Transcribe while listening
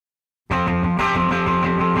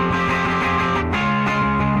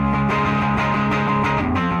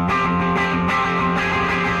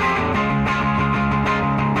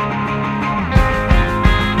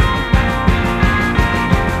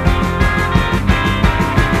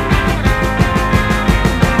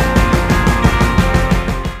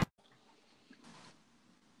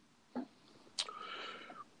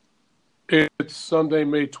It's Sunday,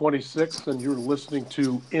 May 26th, and you're listening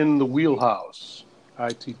to In the Wheelhouse.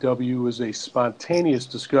 ITW is a spontaneous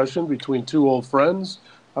discussion between two old friends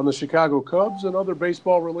on the Chicago Cubs and other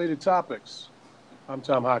baseball-related topics. I'm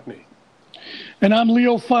Tom Hockney. And I'm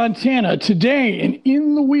Leo Fontana. Today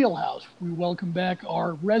in the Wheelhouse, we welcome back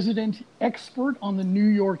our resident expert on the New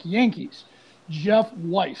York Yankees, Jeff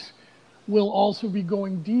Weiss. We'll also be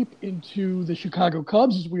going deep into the Chicago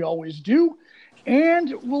Cubs, as we always do.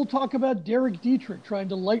 And we'll talk about Derek Dietrich trying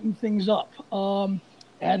to lighten things up.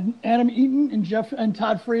 Adam Eaton and Jeff and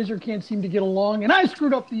Todd Frazier can't seem to get along. And I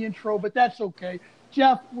screwed up the intro, but that's okay.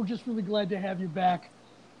 Jeff, we're just really glad to have you back.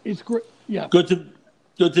 It's great. Yeah. Good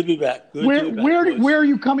to be back. Where are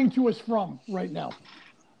you coming to us from right now?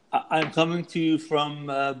 I'm coming to you from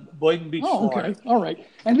Boynton Beach, Florida. Okay. All right.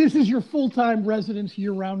 And this is your full-time residence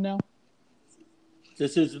year-round now?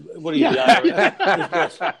 This is, what are you,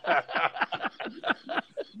 yes.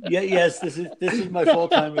 Yes, this is my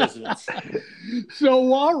full-time residence.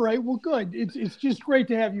 So, all right, well, good. It's just great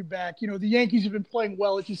to have you back. You know, the Yankees have been playing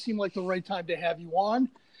well. It just seemed like the right time to have you on.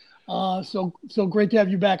 So great to have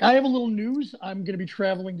you back. I have a little news. I'm going to be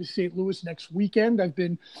traveling to St. Louis next weekend. I've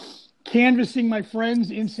been canvassing my friends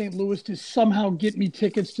in St. Louis to somehow get me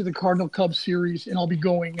tickets to the Cardinal Cubs series, and I'll be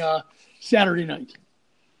going Saturday night.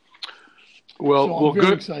 Well,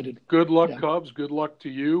 very excited. Good luck, Cubs. Good luck to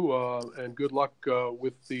you, and good luck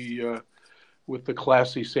with the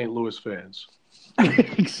classy St. Louis fans.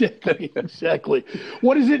 Exactly.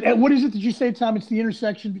 What is it? What is it that you say, Tom? It's the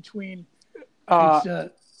intersection between. I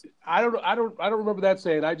don't remember that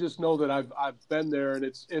saying. I just know that I've been there,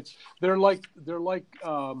 and they're like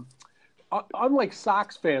unlike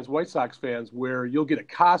Sox fans, White Sox fans, where you'll get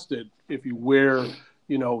accosted if you wear,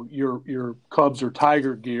 you know, your Cubs or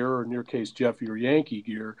Tiger gear, or in your case, Jeff, your Yankee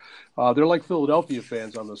gear. They're like Philadelphia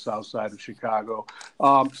fans on the south side of Chicago.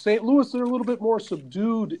 St. Louis, they're a little bit more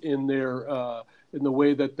subdued in their in the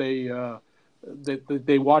way that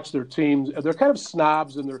they watch their teams. They're kind of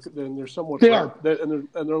snobs, and they're somewhat they're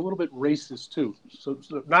a little bit racist too. So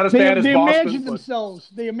not as bad as Boston.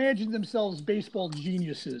 They imagine themselves baseball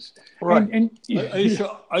geniuses. Right. And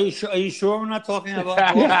are you sure we're not talking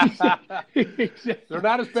about? Exactly. They're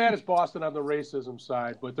not as bad as Boston on the racism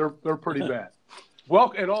side, but they're pretty bad.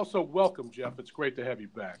 Welcome, Jeff. It's great to have you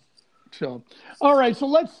back. So, all right. So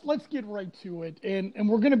let's get right to it, and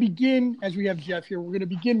we're going to begin, as we have Jeff here. We're going to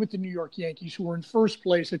begin with the New York Yankees, who are in first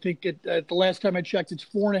place. I think at the last time I checked, it's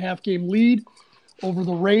 4.5 game lead over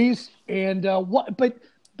the Rays, and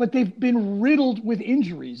but they've been riddled with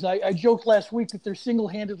injuries. I joked last week that they're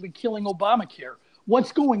single-handedly killing Obamacare.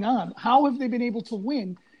 What's going on? How have they been able to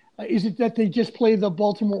win? Is it that they just play the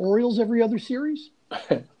Baltimore Orioles every other series?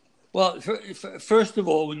 Well, first of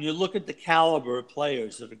all, when you look at the caliber of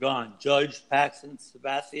players that are gone, Judge, Paxton,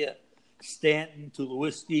 Sabathia, Stanton,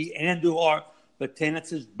 Tulowitzki, Andujar,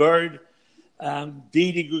 Betances, Bird,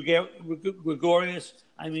 Didi Gregorius.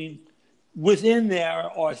 I mean, within there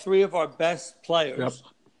are three of our best players,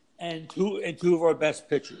 and two of our best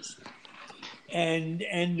pitchers. And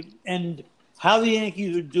how the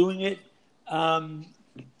Yankees are doing it, I'm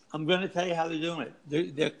going to tell you how they're doing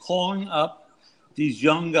it. They're calling up these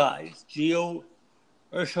young guys, Gio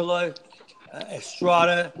Urshela,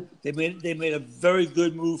 Estrada. They made a very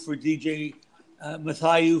good move for DJ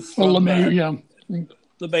Mathieu from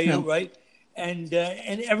LeMahieu, right? And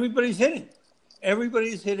everybody's hitting.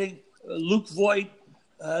 Everybody's hitting. Luke Voigt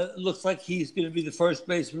looks like he's going to be the first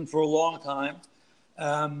baseman for a long time.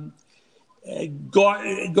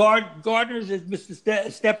 Gardner's has missed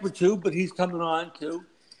a step or two, but he's coming on too.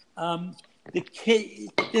 The kid,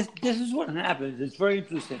 this is what happens. It's very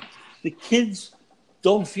interesting. The kids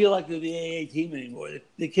don't feel like they're the AA team anymore.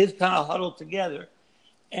 The kids kind of huddle together,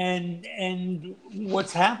 and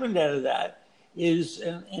what's happened out of that is,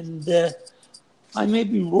 and I may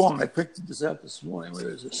be wrong. I picked this up this morning. Where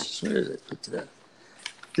is this? Where is it? Put that.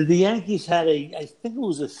 The Yankees had I think it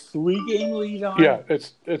was a 3-game lead on. Yeah,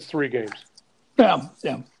 it's 3 games. Yeah.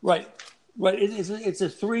 Right. It's a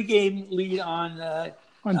 3-game lead on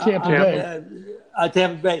Tampa Bay.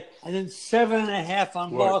 Tampa Bay, and then 7.5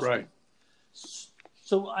 on Boston. Right.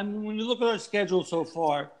 So, I mean, when you look at our schedule so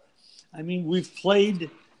far, I mean, we've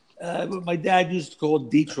played what my dad used to call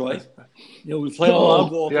Detroit. You know, we played a lot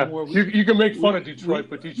of Baltimore. Yeah. You can make fun of Detroit,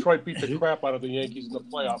 but Detroit beat the crap out of the Yankees in the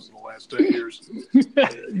playoffs in the last 10 years.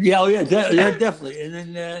 Yeah, definitely.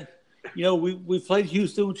 And then, you know, we played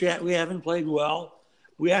Houston, which we haven't played well.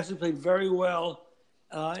 We actually played very well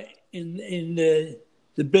in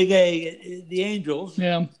the Big A, the Angels.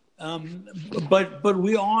 Yeah. But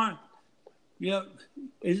we aren't. You know,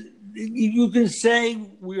 you can say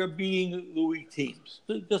we are beating the weak teams.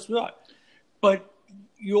 Because we are. but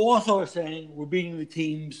you also are saying we're beating the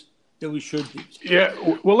teams that we should beat. Yeah.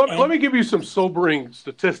 Well, let me give you some sobering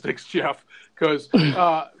statistics, Jeff, because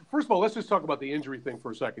first of all, let's just talk about the injury thing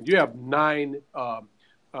for a second. You have nine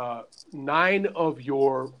of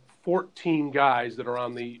your 14 guys that are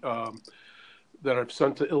on the that are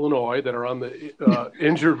sent to Illinois that are on the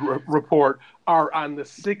injured report are on the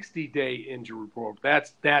 60-day injury report.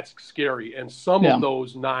 That's scary, and some of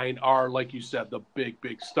those 9 are, like you said, the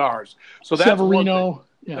big stars. So that's Severino. One thing.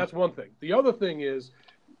 Yeah. That's one thing. The other thing is,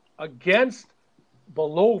 against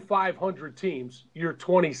below 500 teams, you're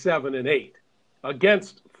 27-8.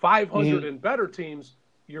 Against 500 and better teams,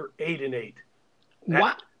 you're 8-8.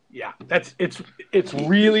 What? Yeah, it's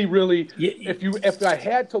really. If I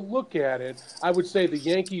had to look at it, I would say the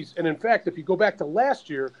Yankees. And in fact, if you go back to last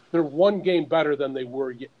year, they're one game better than they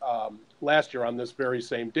were last year on this very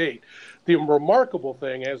same date. The remarkable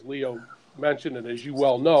thing, as Leo mentioned, and as you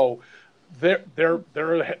well know, they're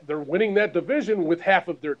winning that division with half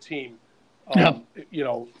of their team. You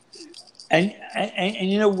know, and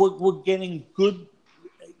you know we're getting good.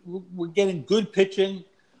 We're getting good pitching.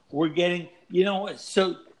 We're getting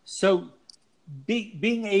So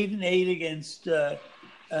being 8-8 against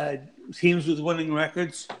teams with winning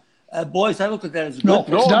records, boys, I look at that as a good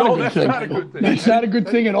thing. That's not a good thing. That's not a good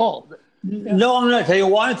thing at all. No, I'm not. Tell you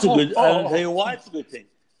why it's a good. Tell you why it's a good thing.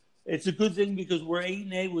 It's a good thing because we're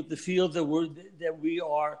 8-8 with the field that we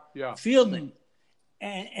are fielding,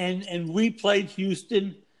 and we played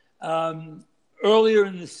Houston earlier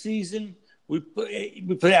in the season. We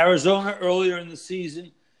played Arizona earlier in the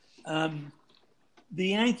season. The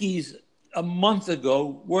Yankees a month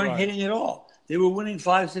ago weren't hitting at all. They were winning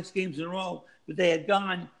 5-6 games in a row, but they had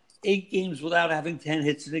gone 8 games without having 10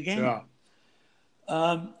 hits in a game. Yeah.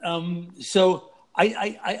 So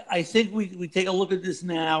I think we take a look at this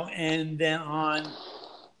now, and then on.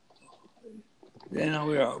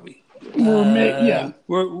 Where are we?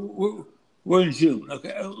 We're in June.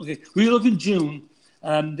 Okay. We look in June.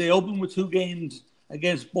 They open with 2 games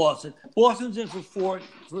against Boston. Boston's in for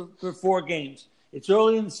 4 games. It's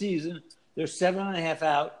early in the season. They're 7.5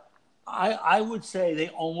 out. I would say they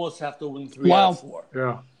almost have to win 3 out of 4.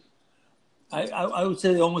 Yeah. I would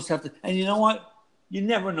say they almost have to. And you know what? You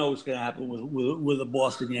never know what's going to happen with a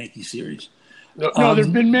Boston Yankee series. No, there's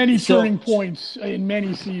been many turning points in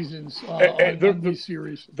many seasons of these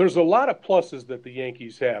series. There's a lot of pluses that the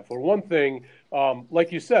Yankees have. For one thing,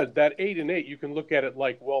 like you said, that 8-8, you can look at it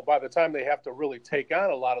like, well, by the time they have to really take on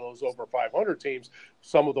a lot of those over 500 teams,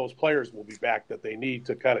 some of those players will be back that they need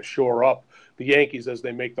to kind of shore up the Yankees as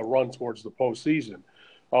they make the run towards the postseason.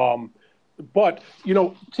 But, you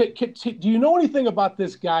know, do you know anything about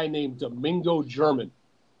this guy named Domingo German?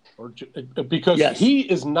 Because he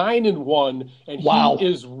is 9-1, and he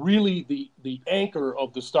is really the anchor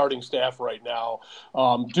of the starting staff right now,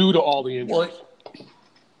 due to all the injuries.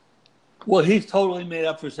 Well, he's totally made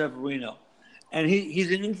up for Severino, and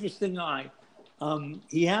he's an interesting guy.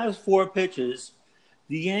 He has 4 pitches.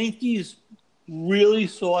 The Yankees really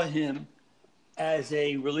saw him as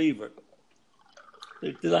a reliever.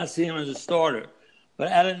 They did not see him as a starter, but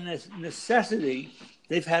out of necessity,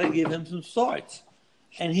 they've had to give him some starts.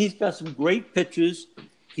 And he's got some great pitches.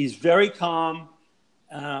 He's very calm.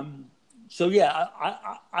 So, yeah,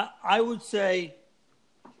 I would say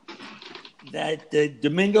that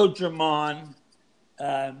Domingo Germán,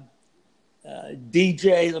 DJ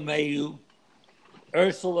LeMahieu,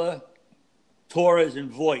 Ursula, Torres,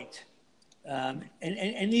 and Voit, and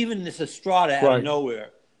even this Estrada out of nowhere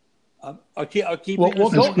are keeping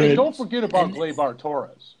don't forget about Gleyber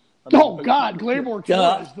Torres. Gleyber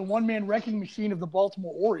Torres, the one-man wrecking machine of the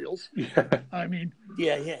Baltimore Orioles. Yeah. I mean.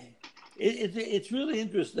 Yeah. It's really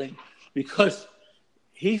interesting because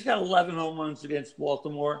he's got 11 home runs against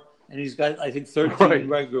Baltimore, and he's got, I think, 13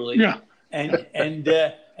 regularly. Yeah.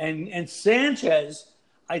 And Sanchez,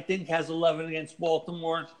 I think, has 11 against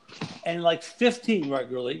Baltimore and like 15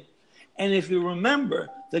 regularly. And if you remember,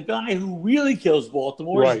 the guy who really kills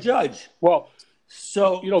Baltimore is Judge. Well,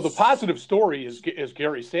 so, you know, the positive story is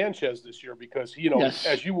Gary Sanchez this year because, you know,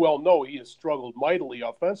 as you well know, he has struggled mightily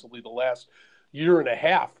offensively the last year and a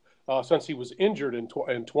half since he was injured in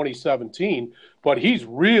 2017. But he's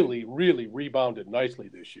really, really rebounded nicely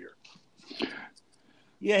this year.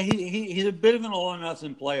 Yeah, he's a bit of an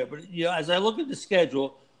all-or-nothing player. But, you know, as I look at the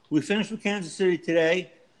schedule, we finished with Kansas City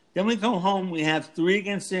today. Then we come home. We have 3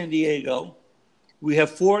 against San Diego. We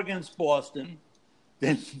have 4 against Boston.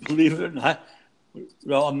 Then, believe it or not,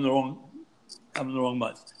 well, I'm in the wrong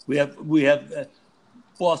month. We have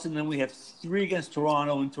Boston. Then we have 3 against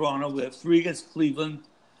Toronto. In Toronto, we have 3 against Cleveland.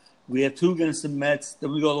 We have 2 against the Mets.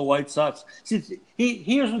 Then we go to the White Sox. See,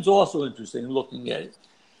 here's what's also interesting looking at it.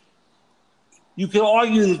 You could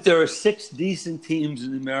argue that there are 6 decent teams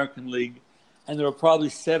in the American League, and there are probably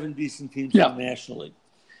 7 decent teams in the National League.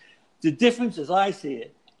 The difference, as I see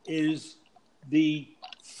it, is the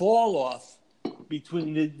fall off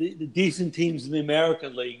between the decent teams in the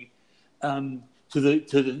American League to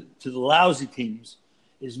the lousy teams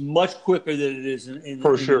is much quicker than it is in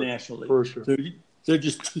the National League. For sure. There are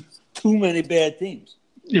just too many bad teams.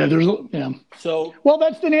 Yeah, So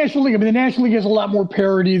that's the National League. I mean, the National League has a lot more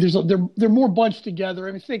parity. They're more bunched together.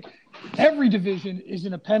 I mean, I think every division is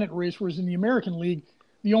in a pennant race, whereas in the American League,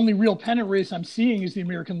 the only real pennant race I'm seeing is the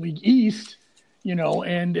American League East.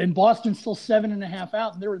 And Boston's still 7.5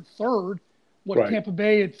 out, and they're in third. Tampa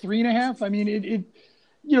Bay at 3.5. I mean,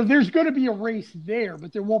 there's going to be a race there,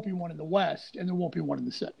 but there won't be one in the West, and there won't be one in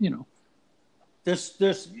the set.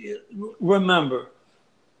 Remember,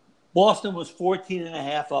 Boston was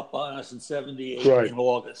 14.5 up on us in 78 in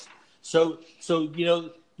August. So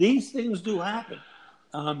these things do happen.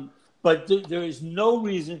 But there is no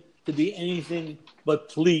reason to be anything but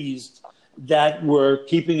pleased that we're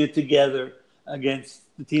keeping it together against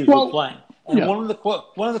the teams we're playing. And one of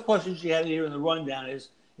the questions you had here in the rundown is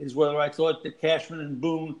whether I thought that Cashman and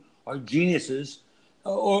Boone are geniuses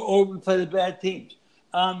or we play the bad teams.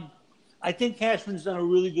 I think Cashman's done a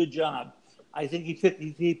really good job. I think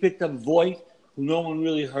he picked up Voit, who no one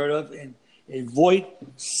really heard of, and Voit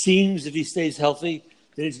seems, if he stays healthy,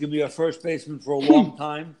 that he's going to be our first baseman for a long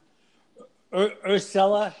time.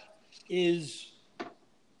 Urshela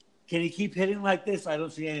can he keep hitting like this? I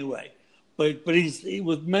don't see any way. But he's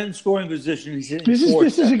with men scoring position. He's hitting.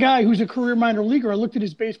 This is a guy who's a career minor leaguer. I looked at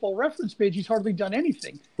his baseball reference page. He's hardly done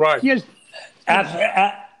anything. Right. He has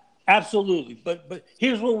absolutely. But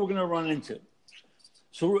here's what we're going to run into.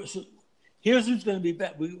 So here's who's going to be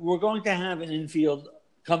back. We're going to have an infield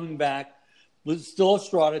coming back with still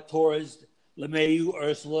Estrada, Torres, LeMahieu,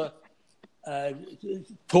 Urshela,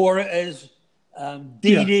 Torres,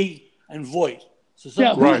 Didi, and Voit. So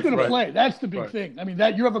who's going to play? That's the big thing. I mean,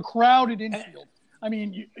 that you have a crowded infield. I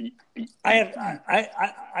mean, I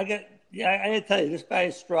got to tell you, this guy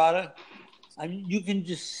Estrada. I mean, you can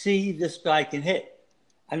just see this guy can hit.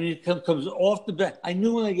 I mean, it comes off the bat. I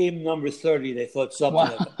knew when they gave him number 30, they thought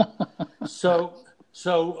something of it. So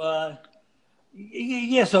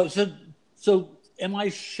am I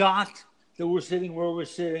shocked that we're sitting where we're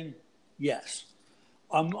sitting? Yes,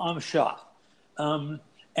 I'm shocked.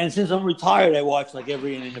 And since I'm retired, I watch like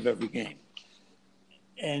every inning of every game.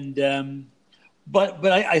 And but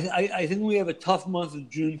I think we have a tough month of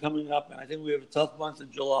June coming up, and I think we have a tough month of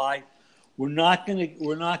July. We're not gonna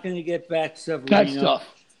get back Severino. That's tough.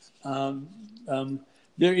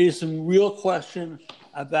 There is some real question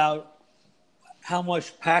about how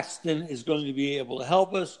much Paxton is going to be able to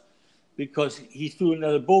help us, because he threw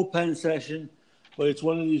another bullpen session, but it's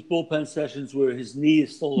one of these bullpen sessions where his knee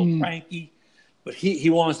is still a little cranky, but he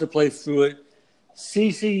wants to play through it.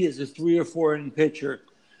 CeCe is a 3 or 4 inning pitcher,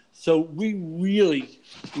 so we really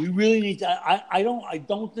need to. I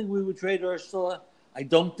don't think we would trade Urshela. I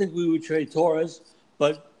don't think we would trade Torres,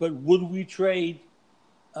 but would we trade?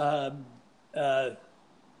 What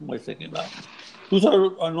am I thinking about? Who's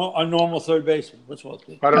our normal third baseman? What's what?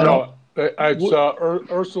 I don't know. It's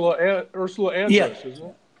Urshela Andrus, isn't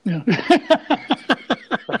it? Yeah.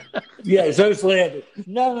 Yeah, it's Urshela Andrus.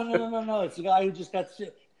 No. It's the guy who just got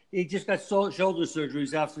shoulder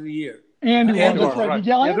surgeries after the year. Andrew, right.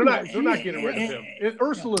 Yeah, they're not getting rid of him.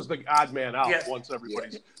 Ursula's the odd man out once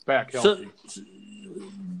everybody's back healthy.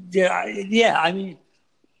 I mean,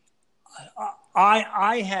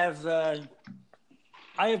 I have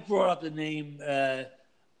brought up the name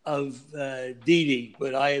of Didi,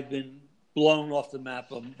 but I have been blown off the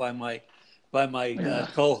map by my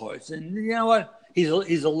cohorts. And you know what? He's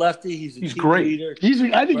a lefty. He's great. Leader.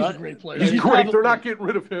 I think he's a great player. He's great. They're not getting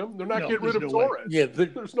rid of him. They're not getting rid of Torres. Yeah,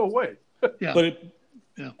 but there's no way. Yeah. But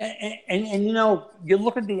and you know, you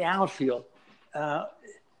look at the outfield.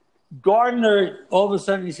 Gardner, all of a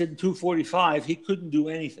sudden, he's hitting 245. He couldn't do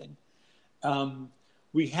anything.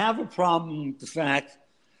 We have a problem with the fact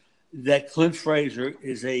that Clint Frazier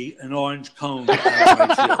is an orange cone.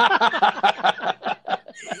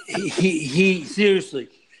 He seriously,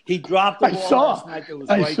 he dropped the ball last night that was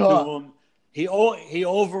right to him. He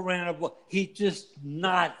overran a ball. He's just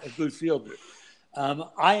not a good fielder.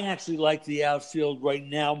 I actually like the outfield right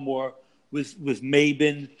now more with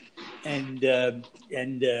Maben and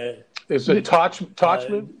is it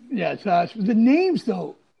Tauchman? Yeah, Tauchman. The names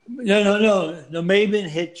though. No. Maben,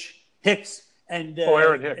 Hicks, and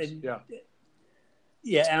Aaron Hicks.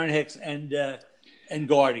 Aaron Hicks and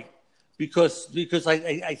Gardy. because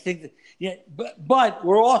I think that, but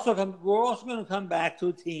we're also going to come back to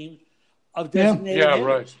a team of designated hitters.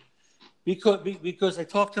 Right. Because I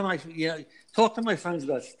talked to my friends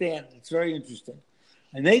about Stanton. It's very interesting,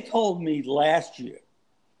 and they told me last year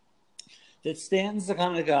that Stanton's the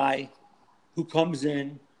kind of guy who comes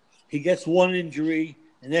in, he gets one injury,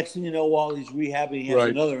 and next thing you know, while he's rehabbing, he has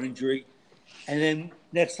another injury, and then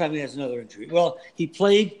next time he has another injury. Well, he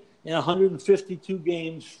played in 152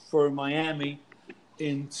 games for Miami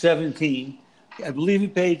in 17. I believe he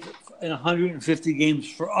played in 150 games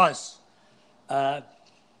for us.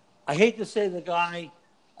 I hate to say the guy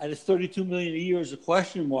at his $32 million a year is a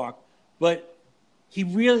question mark, but he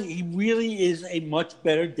really is a much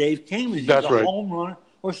better Dave Kingman. He's a home run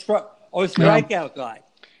or strikeout guy.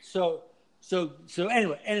 So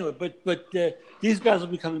anyway, but these guys will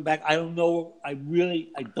be coming back. I don't know. I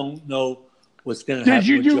don't know what's going to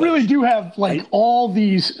happen. You really do have all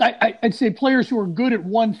these. I'd say players who are good at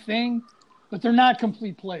one thing, but they're not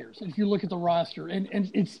complete players. If you look at the roster, and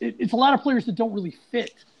it's a lot of players that don't really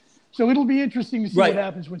fit. So it'll be interesting to see what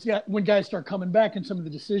happens when guys start coming back and some of the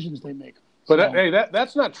decisions they make. But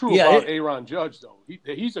that's not true about Aaron Judge, though.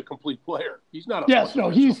 He's a complete player. He's not.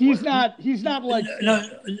 He's not like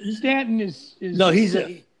Stanton is. No,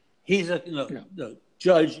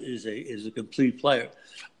 Judge is a complete player,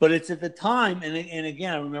 but it's at the time, and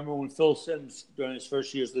again, I remember when Phil Simms during his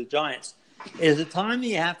first years with the Giants, is the time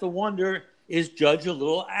you have to wonder, is Judge a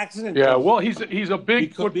little accident? Yeah, well, he's a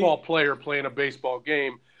big football player playing a baseball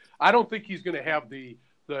game. I don't think he's going to have the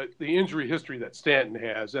injury history that Stanton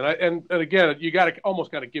has, and again, you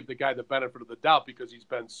almost got to give the guy the benefit of the doubt because he's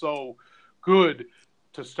been so good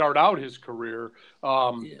to start out his career.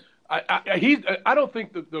 I don't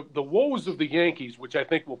think the woes of the Yankees, which I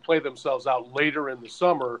think will play themselves out later in the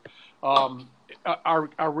summer, are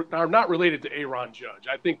not related to Aaron Judge.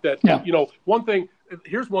 I think that one thing.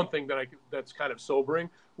 Here's one thing that's kind of sobering.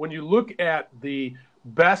 When you look at the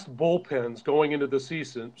best bullpens going into the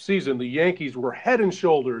season, the Yankees were head and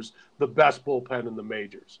shoulders the best bullpen in the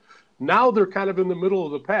majors. Now they're kind of in the middle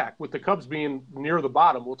of the pack, with the Cubs being near the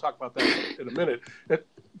bottom. We'll talk about that in a minute.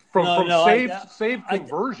 Save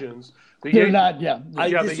conversions, the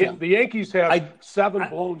Yankees have 7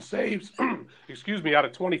 blown saves. Excuse me, out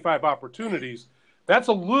of 25 opportunities. That's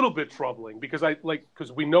a little bit troubling because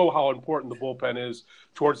we know how important the bullpen is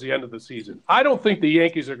towards the end of the season. I don't think the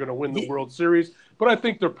Yankees are going to win the World Series, but I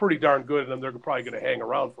think they're pretty darn good, and they're probably going to hang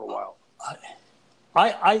around for a while.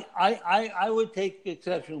 I would take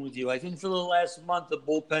exception with you. I think for the last month the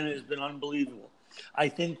bullpen has been unbelievable. I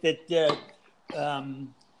think that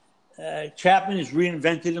Chapman has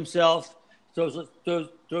reinvented himself. Throws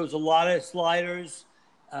a lot of sliders.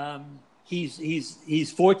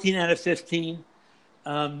 He's 14 out of 15.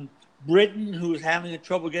 Britton, who is having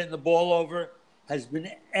trouble getting the ball over, has been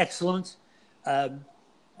excellent.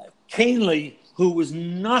 Canely, who was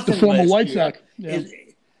nothing the former last White year, Sox,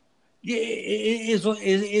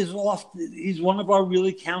 is off. He's one of our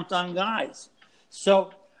really count on guys.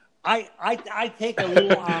 So I take a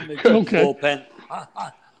little homage to the bullpen.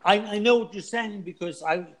 I know what you're saying because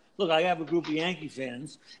I have a group of Yankee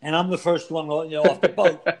fans, and I'm the first one off the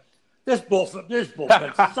boat. This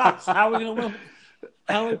bullpen sucks. How are we going to win?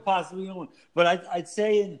 How are we possibly going to win? But I'd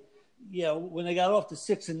say, when they got off to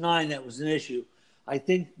 6-9, that was an issue. I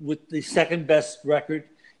think with the second best record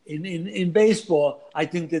in baseball, I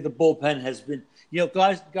think that the bullpen has been,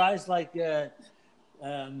 guys like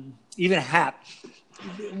even Happ.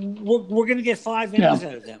 We're going to get 5 innings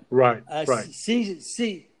out of them. Right.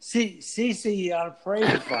 CC on a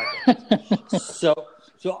praise fight.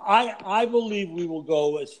 So I believe we will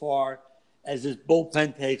go as far as this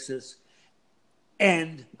bullpen takes us,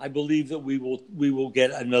 and I believe that we will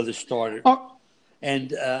get another starter.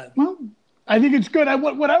 And I think it's good.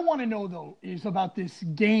 What I want to know though is about this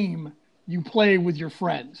game you play with your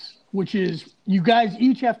friends, which is you guys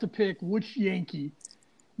each have to pick which Yankee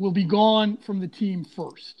will be gone from the team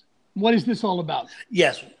first. What is this all about?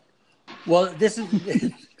 Yes. Well, this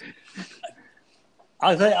is.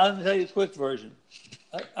 I'll tell you a quick version.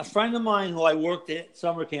 A friend of mine who I worked at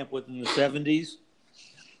summer camp with in the 70s,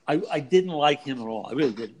 I didn't like him at all. I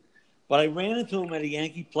really didn't. But I ran into him at a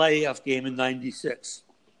Yankee playoff game in 96.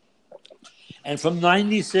 And from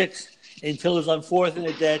 96 until his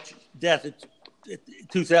unfortunate death in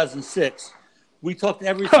 2006, we talked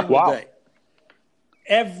every single day.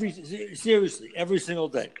 Seriously, every single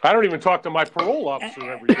day. I don't even talk to my parole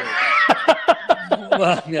officer every day.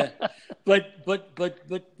 Well, yeah. But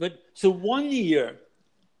so one year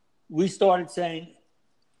we started saying,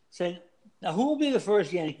 now who will be the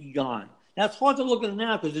first Yankee gone? Now it's hard to look at it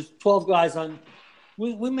now because there's 12 guys on.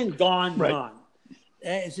 women gone, Right. gone.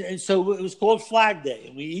 And so it was called Flag Day,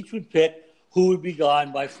 and we each would pick who would be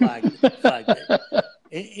gone by Flag Day.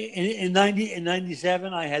 In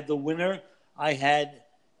 97, I had the winner. I had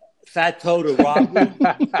Fat Toto Robu.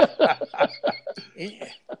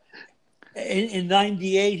 In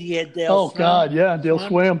 98, he had Dale. Oh, God, yeah, Dale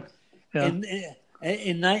Swim. Yeah.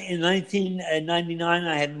 In 1999,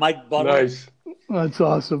 I had Mike Butler. Nice. That's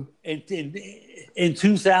awesome. In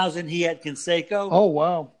 2000, he had Canseco. Oh,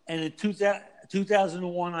 wow. And in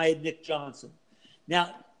 2001, I had Nick Johnson.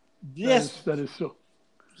 Now, this that is so.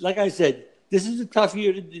 Like I said, this is a tough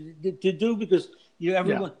year to do because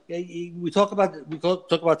everyone. Yeah. We talk about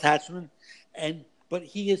Tatchman, but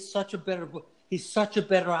he's such a better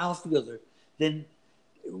outfielder than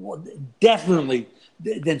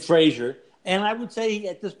Frazier, and I would say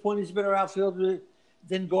at this point he's a better outfielder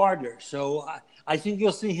than Gardner. So I think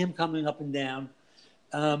you'll see him coming up and down.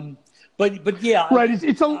 But yeah, right.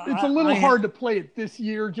 It's a little hard to play it this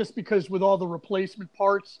year just because with all the replacement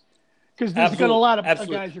parts, because there's got a lot of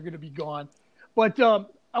guys are going to be gone. But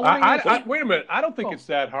wait a minute. I don't think it's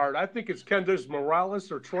that hard. I think it's Kendrys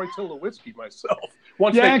Morales or Troy Tulowitzki myself.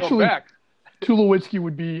 Once they come back. Tulowitzki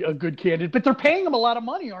would be a good candidate, but they're paying him a lot of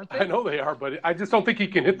money, aren't they? I know they are, but I just don't think he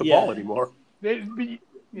can hit the ball anymore. You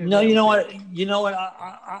know what?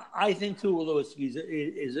 I think Tulowitzki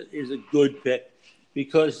is a good pick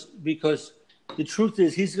because the truth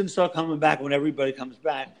is he's going to start coming back when everybody comes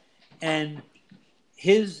back, and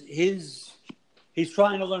he's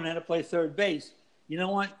trying to learn how to play third base. You know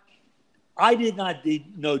what? I did not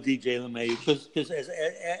know DJ LeMahieu because as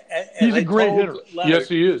he's a great hitter. Leonard, yes,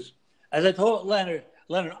 he is. As I told Leonard,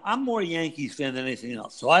 I'm more a Yankees fan than anything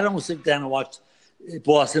else, so I don't sit down and watch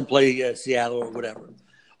Boston play Seattle or whatever.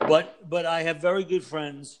 But I have very good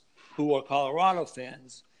friends who are Colorado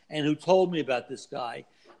fans and who told me about this guy.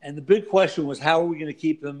 And the big question was, how are we going to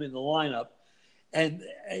keep him in the lineup and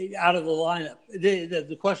out of the lineup?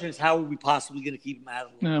 The question is, how are we possibly going to keep him out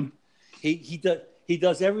of the lineup? Yeah. He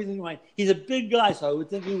does everything right. He's a big guy, so I would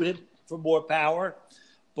think he would hit for more power.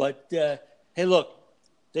 But hey, look.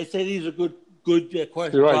 They say these are good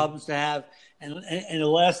problems to have. And the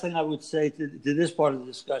last thing I would say to this part of the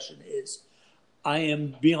discussion is I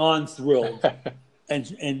am beyond thrilled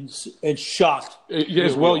and shocked.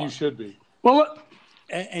 As well you should be. Well,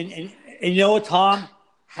 and you know what, Tom?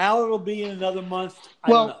 How it'll be in another month, I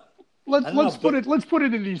don't know. Let's put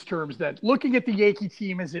it in these terms then. Looking at the Yankee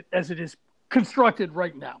team as it is constructed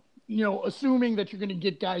right now, assuming that you're going to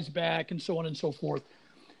get guys back and so on and so forth.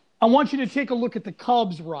 I want you to take a look at the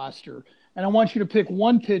Cubs roster, and I want you to pick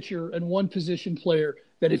one pitcher and one position player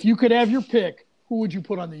that if you could have your pick, who would you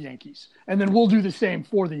put on the Yankees? And then we'll do the same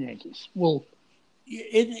for the Yankees.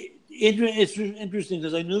 It's interesting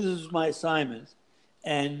because I knew this was my assignment,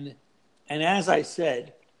 and as I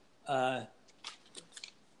said, I'm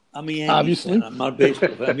a Yankees fan. I'm not a baseball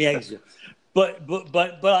fan. I'm a Yankees fan. But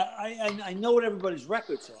I know what everybody's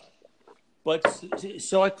records are. But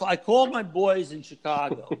so I called my boys in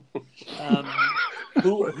Chicago,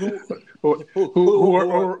 who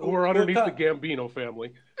are underneath the Gambino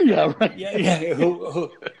family. Yeah, right. Yeah. Who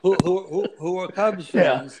are Cubs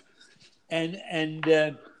fans, and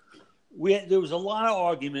there was a lot of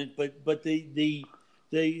argument, but the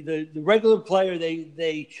regular player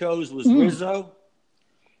they chose was Rizzo,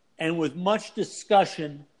 and with much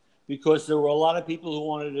discussion because there were a lot of people who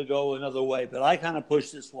wanted to go another way, but I kind of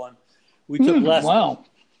pushed this one. We took Lester. Wow.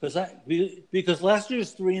 Because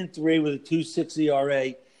Lester's 3-3 with a 2.6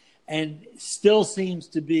 ERA, and still seems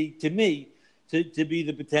to be to me to be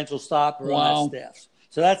the potential stopper on that staff.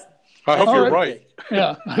 So that's. I hope you're right.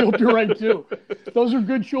 Yeah, I hope you're right too. Those are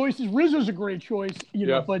good choices. Rizzo's a great choice,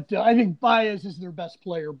 but I think Baez is their best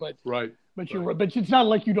player. But you're right. But it's not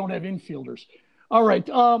like you don't have infielders. All right.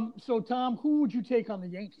 So Tom, who would you take on the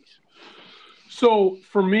Yankees? So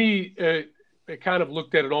for me. I kind of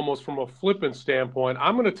looked at it almost from a flippant standpoint.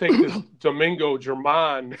 I'm going to take this Domingo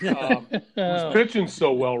Germán, who's pitching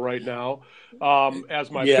so well right now, as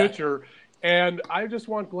my pitcher. And I just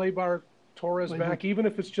want Gleyber Torres back, even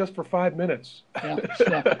if it's just for 5 minutes.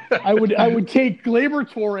 Yeah. I would take Gleyber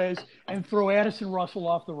Torres and throw Addison Russell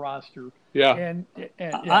off the roster. Yeah. And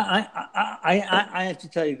I have to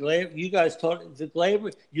tell you, Gleyber, you guys talk the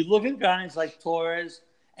Gleyber. You look at guys like Torres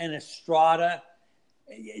and Estrada.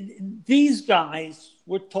 These guys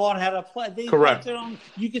were taught how to play. Correct.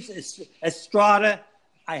 You could say Estrada.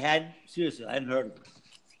 I hadn't heard of him,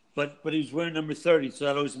 but he was wearing number 30, so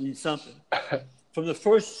that always means something. From the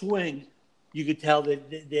first swing, you could tell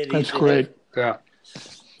that that's great. Yeah,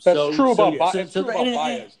 that's true about Baez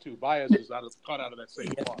too. Baez is cut out of that same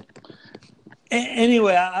cloth.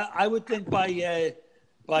 Anyway, I would think by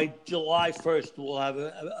by July 1st, we'll have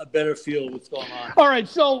a better feel of what's going on. All right,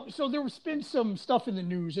 so there's been some stuff in the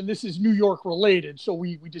news, and this is New York related. So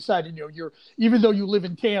we decided, even though you live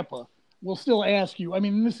in Tampa, we'll still ask you. I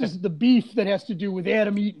mean, this is the beef that has to do with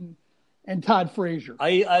Adam Eaton and Todd Frazier.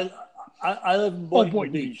 I live in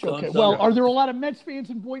Boynton Beach. Okay. Well, are there a lot of Mets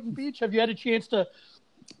fans in Boynton Beach? Have you had a chance to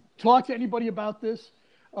talk to anybody about this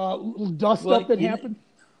dust up that happened?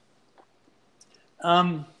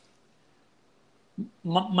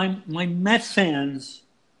 My Mets fans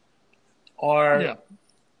are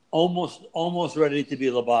almost ready to be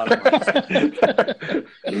lobotomized.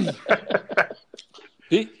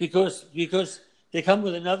 because they come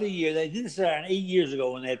with another year. They did this around 8 years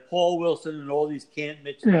ago when they had Paul Wilson and all these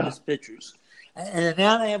can't-miss pitchers. And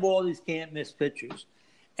now they have all these can't-miss pitchers.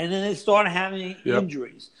 And then they start having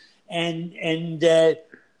injuries. And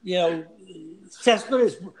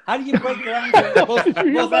Cespedes, how do you break it down? Both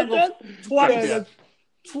ankles twice.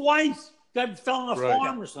 Twice. Guy fell on a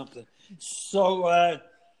farm or something. So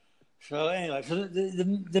anyway,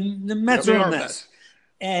 the Mets are a mess.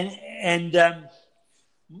 And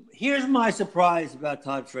here's my surprise about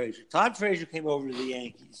Todd Frazier. Todd Frazier came over to the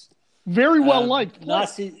Yankees. Very well liked.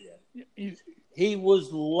 He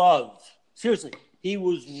was loved. Seriously, he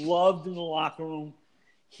was loved in the locker room.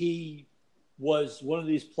 He was one of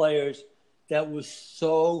these players that was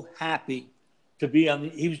so happy to be on.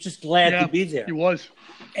 He was just glad to be there. He was,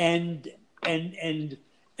 and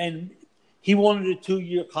he wanted a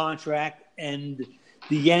 2-year contract, and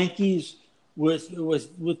the Yankees with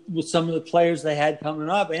some of the players they had coming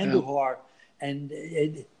up, Andujar and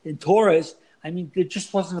Torres. I mean, there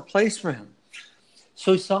just wasn't a place for him.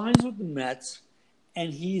 So he signs with the Mets,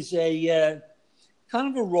 and he's a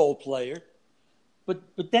kind of a role player.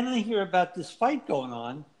 But then I hear about this fight going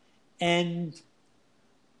on, and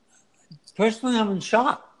personally, I'm in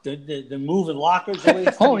shock. They're moving lockers away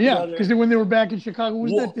from each other. Because when they were back in Chicago,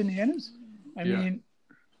 was that bananas? I mean,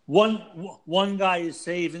 one guy is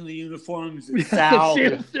saving the uniforms.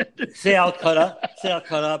 Sal cut up. It's not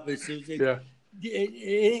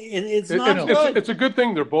good. It's a good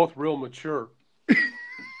thing they're both real mature.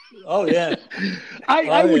 Oh, yeah.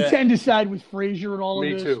 I would tend to side with Frazier in all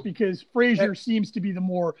of this too. Because Frazier seems to be the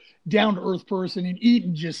more down-to-earth person, and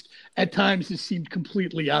Eaton just at times has seemed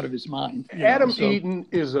completely out of his mind. Eaton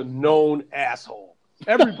is a known asshole.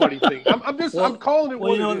 Everybody thinks. I'm calling it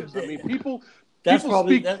what it is. I mean, people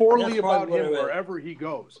speak poorly about him wherever he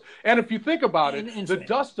goes. And if you think about it, the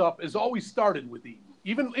dust-up has always started with Eaton.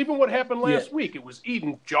 Even what happened last week, it was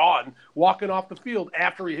Eaton jawing, walking off the field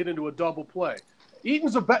after he hit into a double play.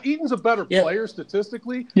 Eaton's a better player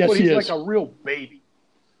statistically, but he's like a real baby.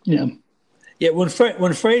 Yeah. Yeah, when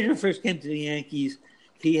Frazier first came to the Yankees,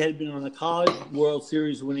 he had been on the College World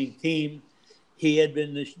Series winning team. He had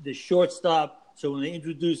been the shortstop. So when they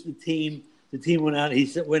introduced the team went out. He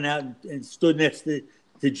went out and stood next to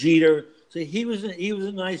Jeter. So he was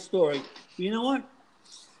a nice story. But you know what?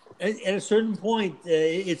 At a certain point,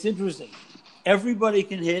 it's interesting. Everybody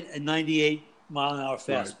can hit a 98-mile-an-hour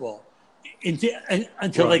fastball.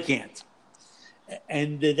 Until they can't,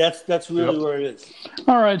 and that's really where it is.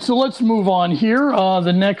 All right, so let's move on here.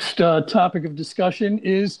 The next topic of discussion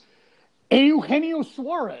is Eugenio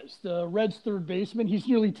Suarez, the Reds' third baseman. He's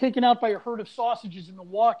nearly taken out by a herd of sausages in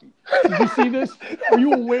Milwaukee. Did you see this? Are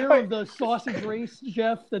you aware of the sausage race,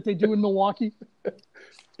 Jeff, that they do in Milwaukee?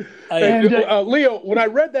 Leo, when I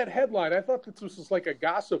read that headline, I thought this was like a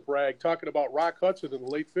gossip rag talking about Rock Hudson in the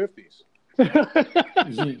late 50s.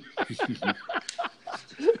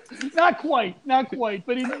 Not quite.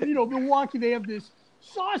 But in Milwaukee, they have this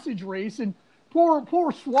sausage race, and poor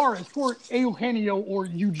Suarez, poor Eugenio or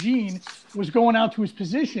Eugene, was going out to his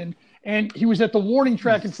position, and he was at the warning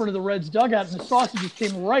track in front of the Reds dugout, and the sausages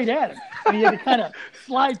came right at him, and he had to kind of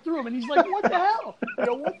slide through them, and he's like, "What the hell?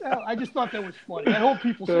 What the hell?" I just thought that was funny. I hope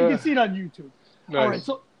people see. You can see it on YouTube. Nice. All right,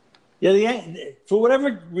 so for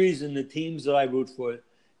whatever reason, the teams that I root for,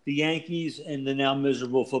 the Yankees and the now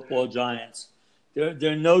miserable football Giants, there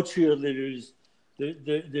are no cheerleaders.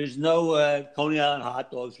 There's no Coney Island hot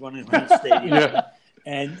dogs running around the stadium.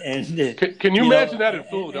 And can you imagine that in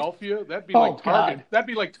Philadelphia? That'd be like Target. God. That'd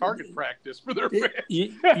be like Target practice for their fans.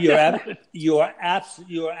 You are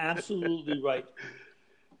absolutely right.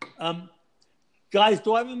 Guys,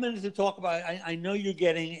 do I have a minute to talk about? I know you're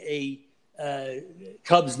getting a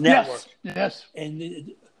Cubs network. Yes.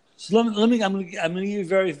 And so I'm going to give you a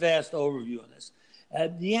very fast overview on this.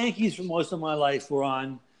 The Yankees, for most of my life, were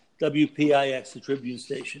on WPIX, the Tribune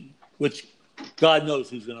station, which God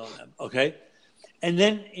knows who's going to own them. Okay. And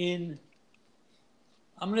then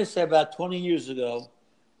I'm going to say about 20 years ago,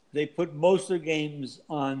 they put most of their games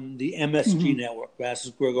on the MSG network,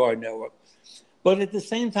 Madison Square Garden network. But at the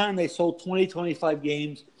same time, they sold 25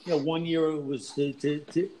 games. 1 year it was to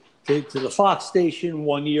the Fox station.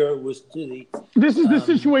 1 year it was to the. This is the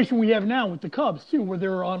situation we have now with the Cubs too, where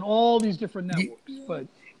they're on all these different networks. But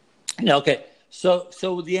okay, so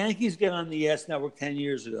the Yankees get on the Yes Network 10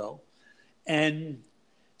 years ago, and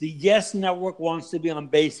the Yes Network wants to be on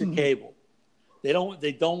basic cable. They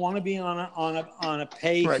don't want to be on a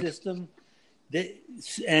pay system.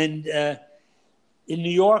 In New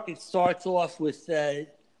York, it starts off with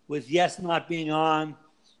Yes not being on.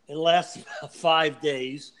 It lasts about 5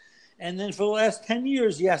 days, and then for the last 10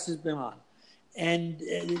 years, Yes has been on. And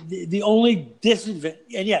the only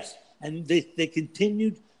disadvantage, and they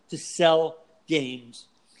continued to sell games.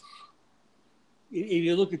 If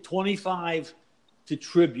you look at 25 to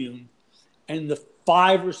Tribune, and the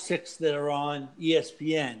 5 or 6 that are on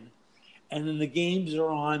ESPN, and then the games are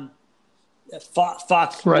on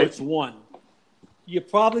Fox Sports 1. You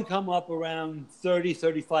probably come up around 30,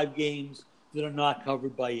 35 games that are not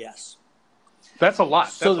covered by Yes. That's a lot.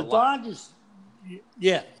 So the Dodgers,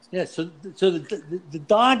 So the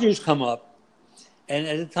Dodgers come up, and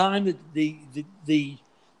at the time that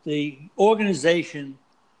the organization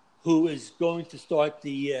who is going to start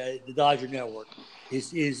the Dodger Network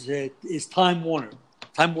is Time Warner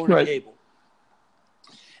Cable,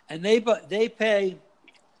 and they're in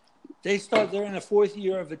the 4th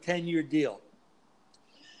year of a 10-year deal.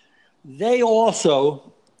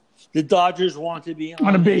 The Dodgers want to be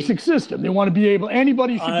on a basic system. They want to be able,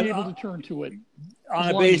 anybody should be able to turn to it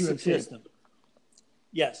on a basic system.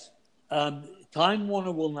 Yes, Time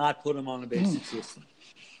Warner will not put them on a basic system.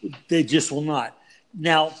 They just will not.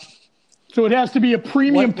 Now, so it has to be a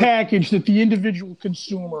premium package that the individual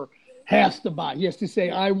consumer has to buy. He has to say,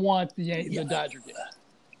 "I want the Dodger game."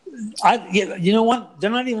 You know what? They're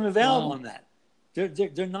not even available on that.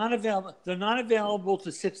 They're not available. They're not available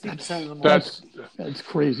to 60% of the market. That's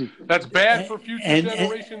crazy. That's bad for future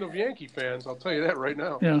generation of Yankee fans. I'll tell you that right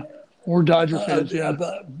now. Yeah, or Dodger fans.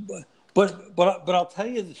 But I'll tell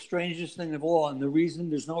you the strangest thing of all, and the reason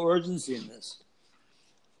there's no urgency in this.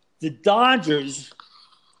 The Dodgers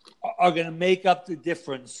are going to make up the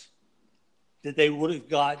difference that they would have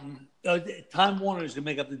gotten. Time Warner is going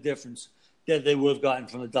to make up the difference that they would have gotten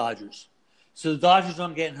from the Dodgers. So the Dodgers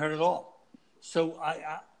aren't getting hurt at all. So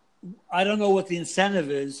I don't know what the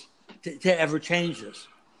incentive is to ever change this.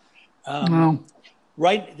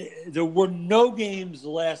 Right? There were no games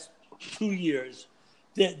the last 2 years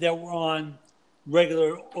that were on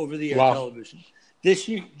regular over-the-air television. This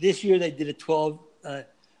year they did a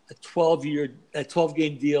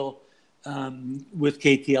 12-game deal with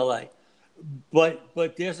KTLA. But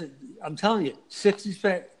I'm telling you,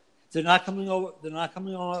 60%. They're not coming over. They're not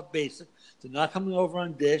coming over basic. They're not coming over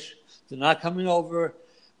on Dish. They're not coming over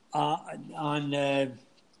on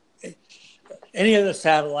any of the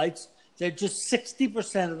satellites. They're just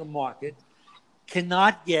 60% of the market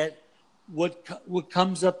cannot get what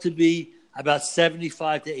comes up to be about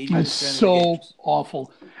 75 to 80%. That's so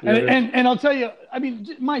awful. And I'll tell you, I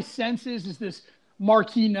mean, my sense is this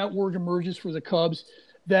marquee network emerges for the Cubs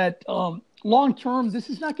that long term, this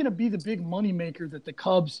is not going to be the big moneymaker that the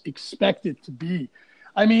Cubs expect it to be.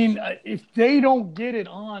 I mean, if they don't get it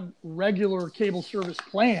on regular cable service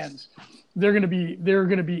plans, they're going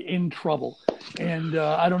to be in trouble, and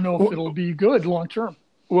I don't know if it'll be good long term.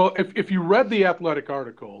 Well, if you read the Athletic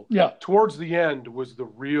article, towards the end was the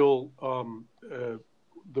real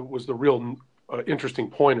interesting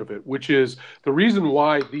point of it, which is the reason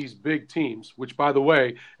why these big teams, which, by the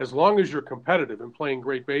way, as long as you're competitive and playing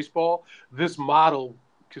great baseball, this model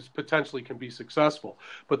potentially can be successful.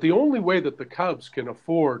 But the only way that the Cubs can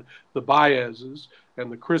afford the Baez's and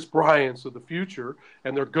the Chris Bryants of the future,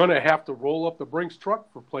 and they're going to have to roll up the Brinks truck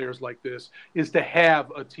for players like this, is to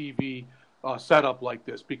have a TV setup like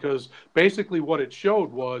this, because basically what it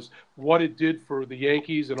showed was what it did for the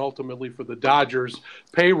Yankees and ultimately for the Dodgers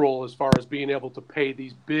payroll as far as being able to pay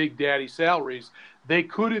these big daddy salaries. They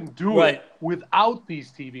couldn't do it without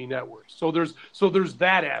these TV networks. So there's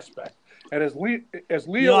that aspect. And as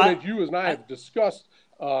Leo and you and I have discussed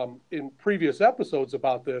in previous episodes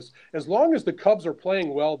about this, as long as the Cubs are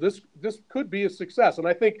playing well, this could be a success. And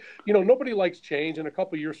I think, nobody likes change. And a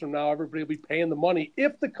couple of years from now, everybody will be paying the money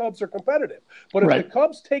if the Cubs are competitive. But if the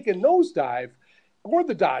Cubs take a nosedive, or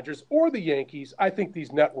the Dodgers or the Yankees, I think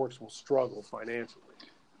these networks will struggle financially.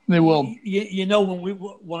 They will.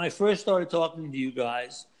 When I first started talking to you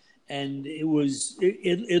guys, and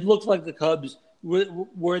it looked like the Cubs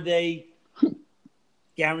were they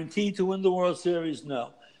guaranteed to win the World Series?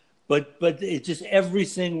 No, but it just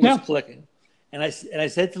everything was clicking, And I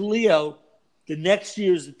said to Leo, the next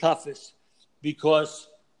year is the toughest because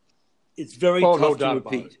it's very tough to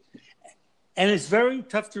repeat. And it's very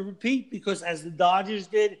tough to repeat because as the Dodgers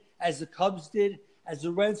did, as the Cubs did, as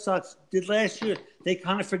the Red Sox did last year, they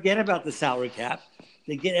kind of forget about the salary cap.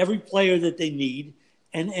 They get every player that they need,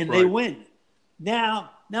 and they win.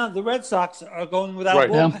 Now the Red Sox are going without a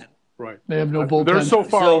bullpen. Right. They have no bullpen. They're so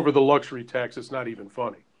far over the luxury tax, it's not even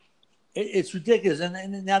funny. It's ridiculous.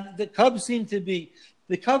 And now the Cubs seem to be –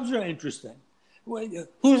 the Cubs are interesting.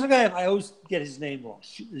 Who's the guy? I always get his name wrong.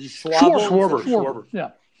 Schwarber. Yeah.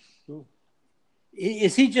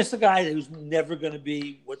 Is he just a guy who's never going to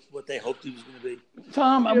be what they hoped he was going to be?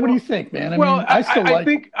 Tom, what do you think, man?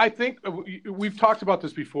 I think we've talked about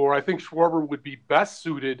this before. I think Schwarber would be best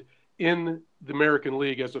suited in the American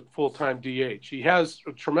League as a full-time DH. He has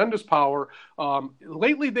a tremendous power.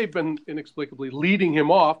 Lately, they've been inexplicably leading him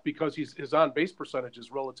off because his on-base percentage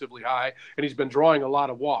is relatively high, and he's been drawing a lot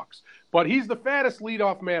of walks. But he's the fattest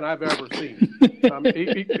leadoff man I've ever seen.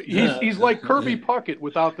 He's like Kirby Puckett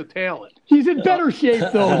without the talent. He's in better shape,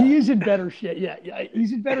 though. He is in better shape. Yeah,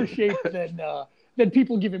 he's in better shape than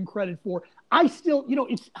people give him credit for. I still,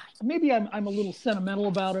 it's maybe I'm a little sentimental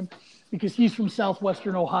about him because he's from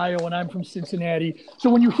southwestern Ohio and I'm from Cincinnati. So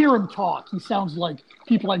when you hear him talk, he sounds like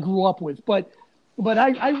people I grew up with. But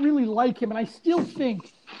I really like him, and I still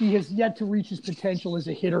think he has yet to reach his potential as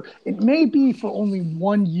a hitter. It may be for only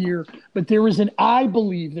 1 year, but I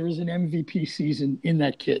believe there is an MVP season in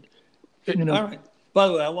that kid. All right. By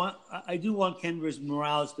the way, I do want Kendrys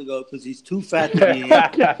Morales to go because he's too fat to be.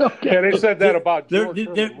 Yeah, they said that about George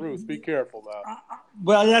and Ruth. Be careful now.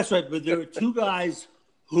 Well, that's right. But there are two guys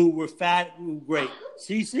who were fat, who were great.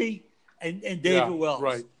 CeCe and David Wells.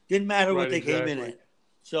 Right. Didn't matter what they came in at.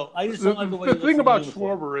 So I just don't like the way. The thing about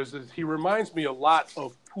Schwarber is he reminds me a lot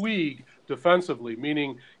of Puig defensively,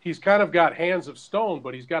 meaning he's kind of got hands of stone,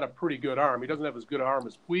 but he's got a pretty good arm. He doesn't have as good an arm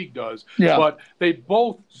as Puig does. Yeah. But they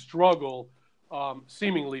both struggle.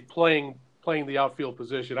 Seemingly playing the outfield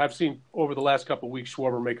position. I've seen over the last couple of weeks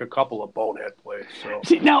Schwarber make a couple of bonehead plays. So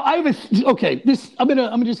see, now I'm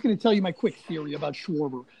just going to tell you my quick theory about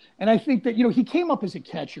Schwarber, and I think that he came up as a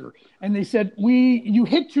catcher, and they said you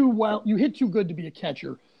hit too good to be a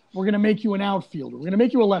catcher. We're going to make you an outfielder. We're going to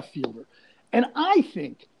make you a left fielder, and I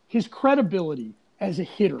think his credibility as a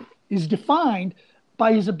hitter is defined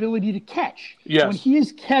by his ability to catch. Yes. When he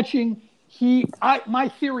is catching. My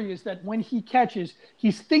theory is that when he catches,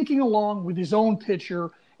 he's thinking along with his own pitcher,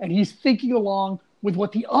 and he's thinking along with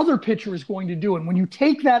what the other pitcher is going to do. And when you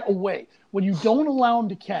take that away, when you don't allow him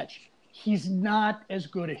to catch, he's not as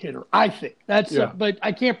good a hitter. I think that's it, but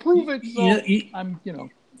I can't prove it. So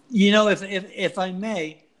if I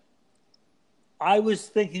may, I was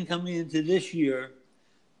thinking coming into this year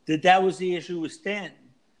that was the issue with Stanton.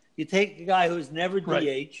 You take a guy who's never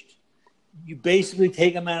DH'd. You basically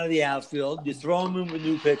take him out of the outfield. You throw him in with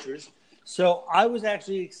new pitchers. So I was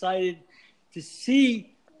actually excited to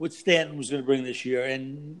see what Stanton was going to bring this year,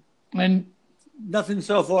 and nothing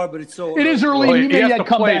so far. But it's so it is early. Well, he may yet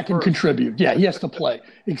come back and contribute. Yeah, he has to play.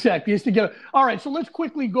 Exactly, he has to get. All right, so let's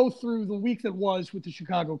quickly go through the week that was with the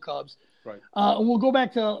Chicago Cubs. Right. And we'll go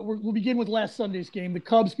back to. We'll begin with last Sunday's game. The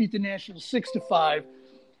Cubs beat the Nationals 6-5.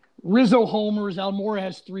 Rizzo homers. Almora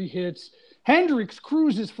has 3 hits. Hendricks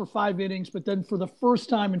cruises for 5 innings, but then for the first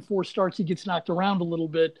time in 4 starts, he gets knocked around a little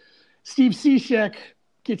bit. Steve Cishek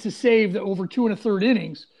gets a save over 2 1/3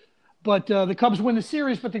 innings, but the Cubs win the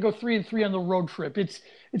series, but they go 3-3 on the road trip. It's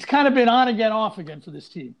kind of been on again, off again for this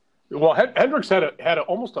team. Well, Hendricks had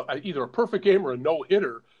almost either a perfect game or a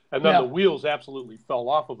no-hitter, and then the wheels absolutely fell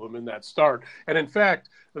off of him in that start. And in fact,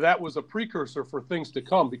 that was a precursor for things to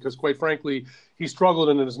come because, quite frankly, he struggled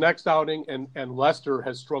in his next outing, and Lester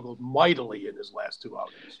has struggled mightily in his last 2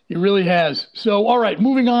 outings. He really has. So, all right,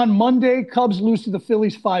 moving on. Monday, Cubs lose to the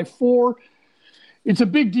Phillies 5-4. It's a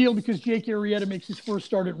big deal because Jake Arrieta makes his first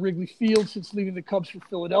start at Wrigley Field since leaving the Cubs for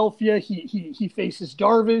Philadelphia. He faces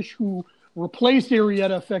Darvish, who replaced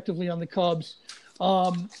Arrieta effectively on the Cubs.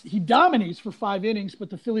 He dominates for 5 innings, but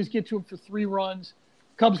the Phillies get to him for 3 runs.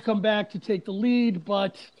 Cubs come back to take the lead,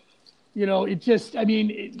 but, they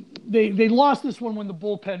lost this one when the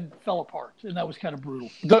bullpen fell apart, and that was kind of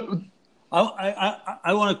brutal.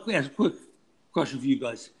 I want to ask a quick question for you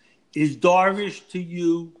guys. Is Darvish to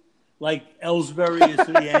you like Ellsbury is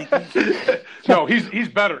to the Yankees? No, he's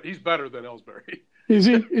better. He's better than Ellsbury. Is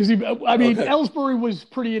he? I mean, okay. Ellsbury was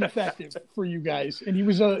pretty ineffective for you guys, and he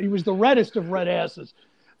was the reddest of red asses.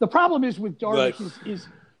 The problem is with Darvish is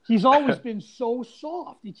he's always been so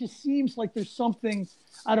soft. It just seems like there's something,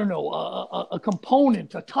 I don't know, a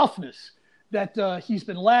component, a toughness that he's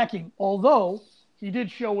been lacking. Although He did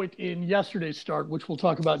show it in yesterday's start, which we'll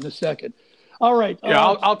talk about in a second. All right. Yeah,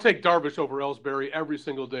 I'll take Darvish over Ellsbury every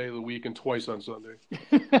single day of the week and twice on Sunday.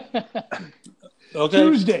 Okay.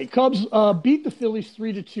 Tuesday, Cubs beat the Phillies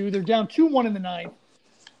 3-2. They're down 2-1 in the ninth.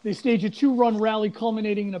 They stage a 2-run rally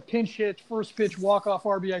culminating in a pinch hit, first pitch walk-off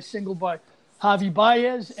RBI single by Javi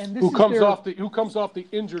Baez, and this who comes off the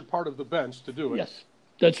injured part of the bench to do it. Yes,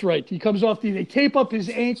 that's right. He comes off they tape up his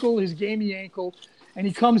ankle, his gamey ankle, and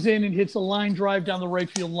he comes in and hits a line drive down the right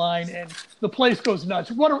field line, and the place goes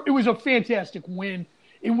nuts. It was a fantastic win.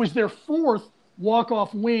 It was their fourth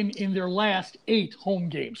walk-off win in their last 8 home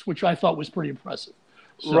games, which I thought was pretty impressive.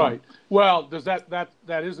 So, right. Well,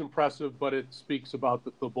 that is impressive, but it speaks about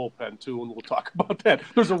the bullpen too, and we'll talk about that.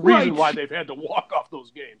 There's a reason why they've had to walk off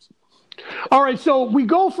those games. All right, so we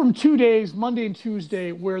go from 2 days, Monday and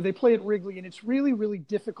Tuesday, where they play at Wrigley, and it's really, really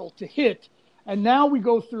difficult to hit. And now we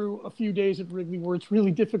go through a few days at Wrigley where it's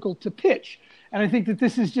really difficult to pitch. And I think that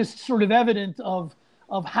this is just sort of evident of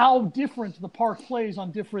how different the park plays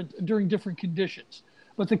during different conditions.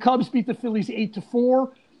 But the Cubs beat the Phillies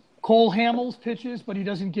 8-4. Cole Hamels pitches, but he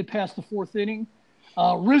doesn't get past the 4th inning.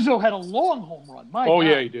 Rizzo had a long home run. God.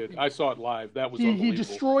 Yeah, he did. I saw it live. That was unbelievable. He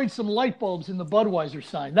destroyed some light bulbs in the Budweiser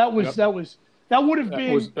sign. That would have been.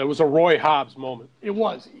 It was a Roy Hobbs moment. It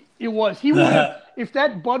was. He would have, if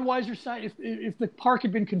that Budweiser sign, if the park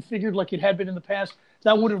had been configured like it had been in the past,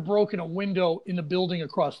 that would have broken a window in the building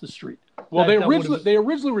across the street. Well, they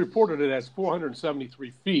originally reported it as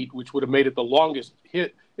 473 feet, which would have made it the longest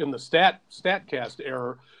hit in the StatCast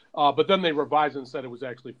era. But then they revised and said it was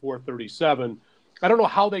actually 437. I don't know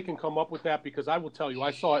how they can come up with that, because I will tell you,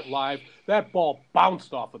 I saw it live. That ball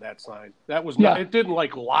bounced off of that sign. That was not, it didn't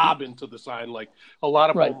lob into the sign like a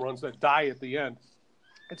lot of home runs that die at the end.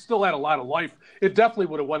 It still had a lot of life. It definitely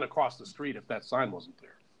would have went across the street if that sign wasn't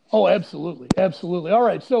there. Oh, absolutely. Absolutely. All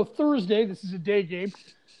right. So Thursday, this is a day game.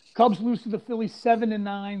 Cubs lose to the Phillies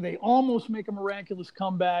 7-9. They almost make a miraculous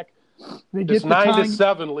comeback. It's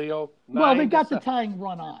 9-7, Leo. Well, they got the tying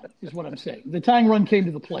run on, is what I'm saying. The tying run came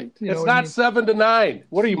to the plate. It's not 7-9.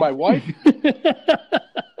 What are you, my wife?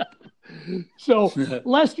 So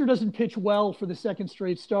Lester doesn't pitch well for the second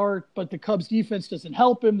straight start, but the Cubs defense doesn't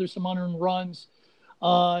help him. There's some unearned runs.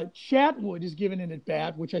 Chatwood is given an at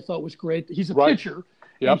bat, which I thought was great. He's a pitcher.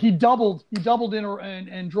 Yep. And he doubled in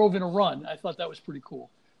and drove in a run. I thought that was pretty cool.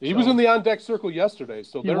 He was in the on-deck circle yesterday,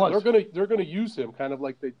 so they're going to use him kind of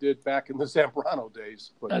like they did back in the Zambrano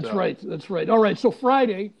days. But, That's right. All right, so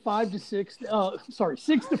Friday,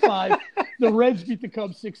 6-5. The Reds beat the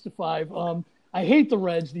Cubs 6-5. I hate the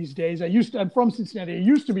Reds these days. I'm from Cincinnati. I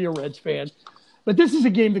used to be a Reds fan, but this is a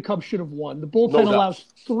game the Cubs should have won. The bullpen allows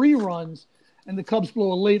 3 runs, and the Cubs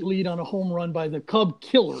blow a late lead on a home run by the Cub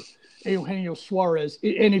killer, Eugenio Suarez,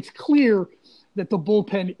 and it's clear that the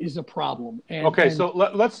bullpen is a problem. So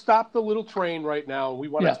let's stop the little train right now. We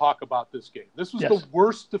want to talk about this game. This was the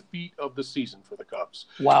worst defeat of the season for the Cubs.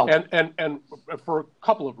 Wow. And for a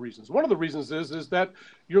couple of reasons. One of the reasons is that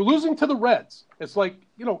you're losing to the Reds. It's like,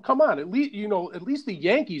 come on, at least the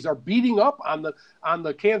Yankees are beating up on the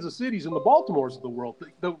Kansas Cities and the Baltimores of the world.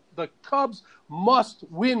 The Cubs must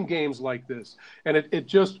win games like this. And it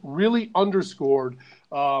just really underscored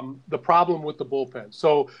the problem with the bullpen.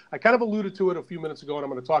 So I kind of alluded to it a few minutes ago, and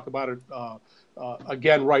I'm going to talk about it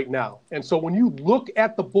again right now. And so when you look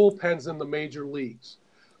at the bullpens in the major leagues,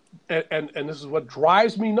 and this is what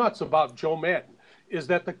drives me nuts about Joe Maddon, is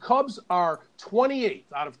that the Cubs are 28th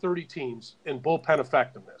out of 30 teams in bullpen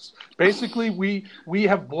effectiveness. Basically, we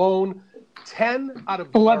have blown 11 out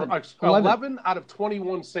of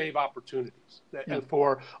 21 save opportunities, and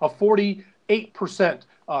for a 48%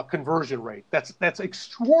 conversion rate. That's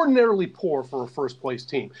extraordinarily poor for a first place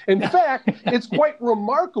team. In fact, it's quite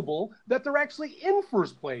remarkable that they're actually in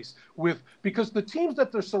first place because the teams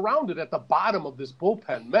that they're surrounded at the bottom of this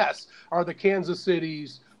bullpen mess are the Kansas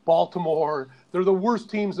Cities, Baltimore. They're the worst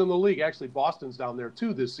teams in the league. Actually, Boston's down there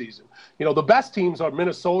too this season. The best teams are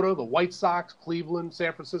Minnesota, the White Sox, Cleveland,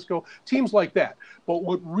 San Francisco, teams like that. But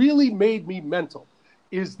what really made me mental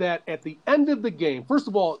is that at the end of the game, first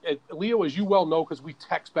of all, Leo, as you well know, because we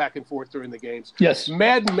text back and forth during the games, yes,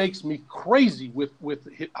 Madden makes me crazy with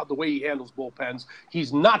the way he handles bullpens.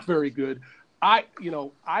 He's not very good. I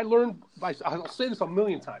learned, I'll say this a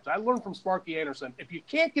million times, I learned from Sparky Anderson, if you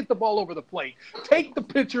can't get the ball over the plate, take the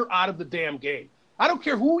pitcher out of the damn game. I don't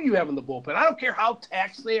care who you have in the bullpen. I don't care how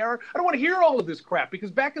taxed they are. I don't want to hear all of this crap,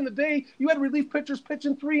 because back in the day, you had relief pitchers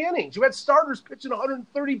pitching 3 innings. You had starters pitching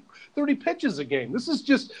 130 pitches a game. This is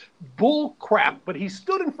just bull crap. But he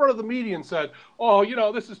stood in front of the media and said,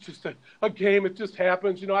 this is just a game. It just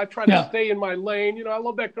happens. I try to stay in my lane. I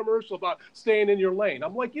love that commercial about staying in your lane.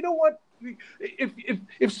 I'm like, you know what?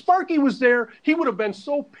 if Sparky was there, he would have been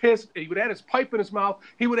so pissed. He would have had his pipe in his mouth.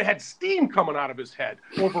 He would have had steam coming out of his head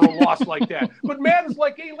over a loss like that. But Madden's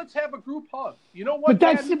like, hey, let's have a group hug. You know what?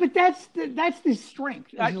 But that's the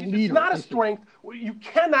strength as a leader. It's not a strength. You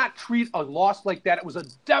cannot treat a loss like that. It was a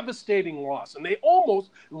devastating loss, and they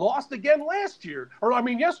almost lost again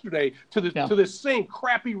yesterday to this same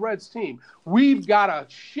crappy Reds team. We've got a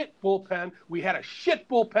shit bullpen. We had a shit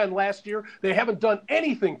bullpen last year. They haven't done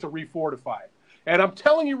anything to refortify it. And I'm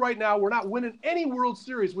telling you right now, we're not winning any World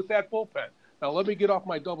Series with that bullpen. Now let me get off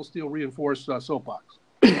my double steel reinforced soapbox.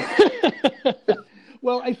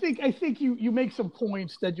 Well, I think you make some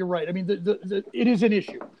points that you're right. I mean, it is an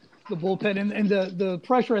issue, the bullpen, and the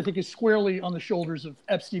pressure, I think, is squarely on the shoulders of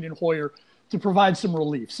Epstein and Hoyer to provide some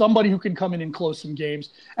relief, somebody who can come in and close some games.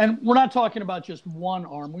 And we're not talking about just one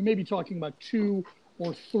arm. We may be talking about 2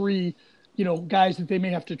 or 3, guys that they may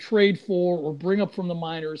have to trade for or bring up from the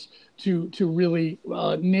minors to really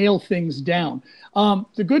nail things down.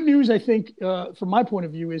 The good news, I think, from my point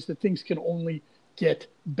of view, is that things can only get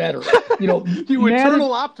better. You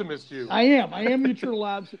eternal optimist, you. I am the eternal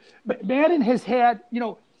optimist. Madden has had,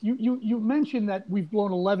 you mentioned that we've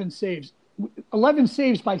blown 11 saves. 11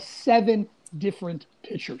 saves by 7 different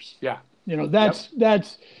pitchers. Yeah.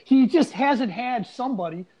 That's he just hasn't had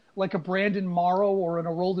somebody like a Brandon Morrow or an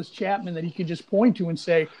Aroldis Chapman that he can just point to and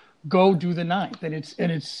say, go do the 9th.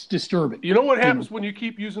 And it's disturbing. You know what happens when you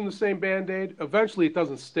keep using the same Band-Aid? Eventually it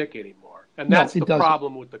doesn't stick anymore. And that's the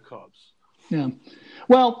problem with the Cubs. Yeah.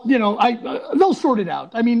 Well, they'll sort it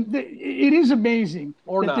out. I mean, it is amazing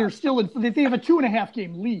that they're still that they have a 2.5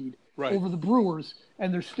 game lead over the Brewers,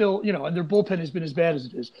 and they're still, and their bullpen has been as bad as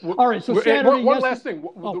it is. All right, so Saturday. One last thing.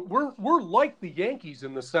 We're like the Yankees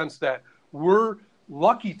in the sense that we're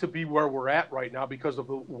lucky to be where we're at right now because of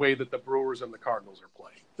the way that the Brewers and the Cardinals are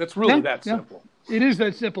playing. That's really that simple. It is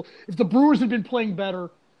that simple. If the Brewers had been playing better,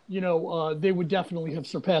 they would definitely have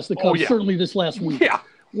surpassed the Cubs, certainly this last week. Yeah.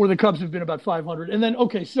 Where the Cubs have been about 500. And then,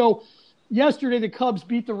 so yesterday the Cubs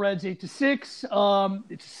beat the Reds 8-6.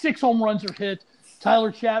 It's 6 home runs are hit.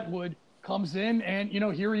 Tyler Chatwood comes in, and,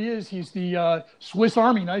 here he is. He's the Swiss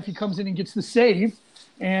Army knife. He comes in and gets the save.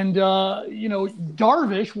 And,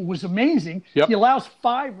 Darvish was amazing. Yep. He allows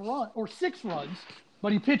 6 runs,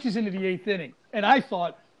 but he pitches into the 8th inning. And I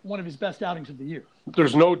thought one of his best outings of the year.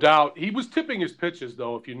 There's no doubt. He was tipping his pitches,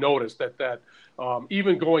 though, if you noticed that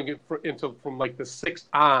even going from like the 6th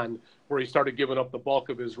on, where he started giving up the bulk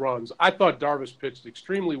of his runs, I thought Darvish pitched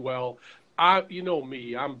extremely well. You know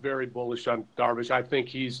me, I'm very bullish on Darvish. I think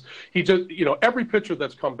he just, every pitcher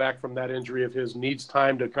that's come back from that injury of his needs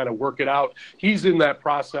time to kind of work it out. He's in that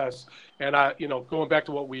process. And going back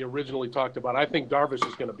to what we originally talked about, I think Darvish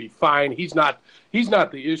is going to be fine. He's not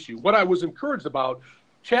the issue. What I was encouraged about,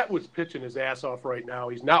 Chatwood's pitching his ass off right now.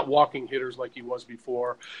 He's not walking hitters like he was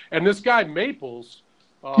before. And this guy Maples.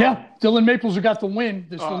 Dylan Maples, who got the win,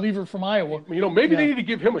 this reliever from Iowa. Maybe they need to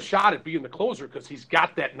give him a shot at being the closer because he's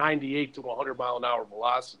got that 98 to 100 mile an hour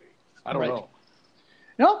velocity. I don't know.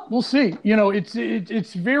 No, we'll see.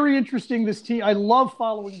 It's very interesting, this team. I love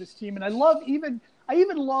following this team, and I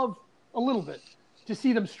even love a little bit to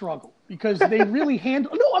see them struggle because they really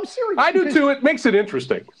handle. No, I'm serious. I do too. It makes it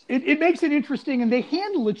interesting. It makes it interesting, and they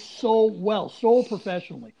handle it so well, so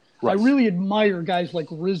professionally. Right. I really admire guys like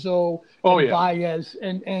Rizzo, Baez,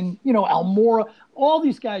 and Almora. All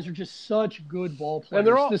these guys are just such good ball players.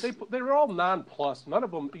 And they're all nonplussed. None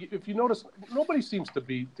of them, if you notice, nobody seems to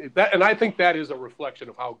be that. And I think that is a reflection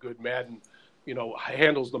of how good Madden,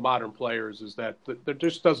 handles the modern players. Is that there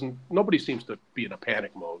just nobody seems to be in a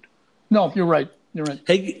panic mode. No, you're right.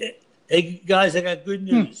 Hey guys, I got good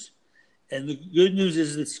news. And the good news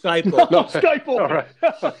is that Skype opened. No, Skype opened. All right.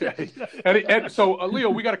 Okay. And so, Leo,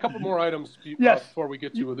 we got a couple more items before we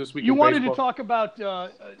get to this week. You wanted to talk about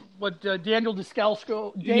what Daniel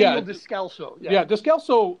Descalso. Descalso. Yeah,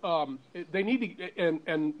 Descalso. They need to,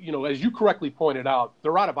 and as you correctly pointed out,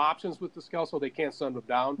 they're out of options with Descalso. They can't send him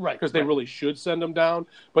down, right? Because they really should send him down.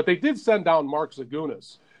 But they did send down Mark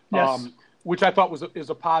Zagunas. Yes. Which I thought is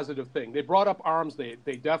a positive thing. They brought up arms. They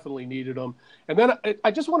definitely needed them. And then I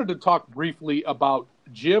just wanted to talk briefly about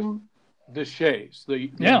Jim Deshaies,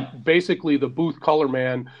 basically the booth color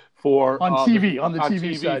man for on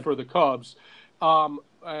TV side for the Cubs.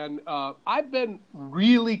 And I've been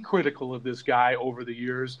really critical of this guy over the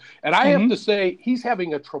years, and I have to say he's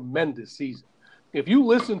having a tremendous season. If you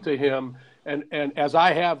listen to him. And as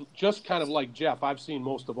I have, just kind of like Jeff, I've seen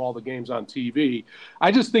most of all the games on TV.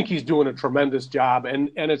 I just think he's doing a tremendous job. And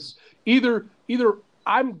it's either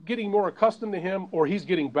I'm getting more accustomed to him or he's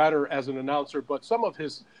getting better as an announcer. But some of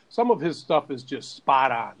his stuff is just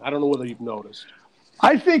spot on. I don't know whether you've noticed.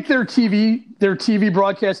 I think their TV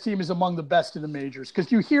broadcast team is among the best in the majors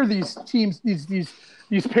because you hear these teams,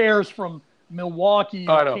 these pairs from Milwaukee,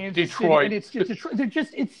 Kansas Detroit, City,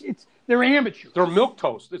 and they're amateurs. They're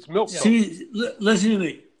milquetoast. It's milquetoast. See, listen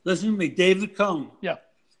to me, David Cohn. Yeah.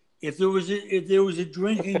 If there was a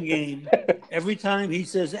drinking game, every time he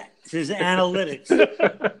says analytics,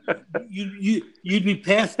 you'd be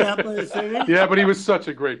passed out by the third inning. Yeah, but he was such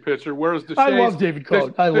a great pitcher. Whereas Deshays, I love David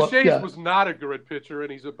Cohn. Deshays was not a great pitcher,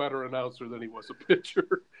 and he's a better announcer than he was a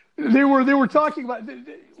pitcher. They were talking about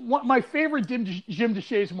my favorite Jim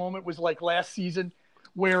Deshays moment was like last season,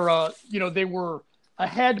 where they were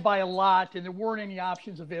ahead by a lot, and there weren't any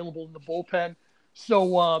options available in the bullpen.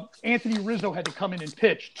 So Anthony Rizzo had to come in and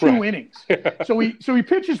pitch 2 innings. So he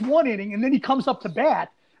pitches 1 inning, and then he comes up to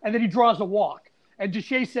bat, and then he draws a walk. And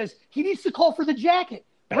Deshays says he needs to call for the jacket.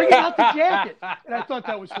 Bring out the jacket. And I thought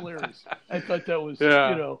that was hilarious. I thought that was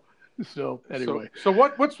So anyway, so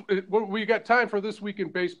what we got time for this week in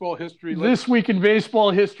baseball history? This week in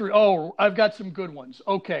baseball history. Oh, I've got some good ones.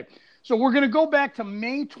 Okay, so we're going to go back to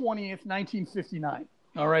May 20th, 1959.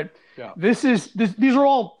 All right. Yeah. These are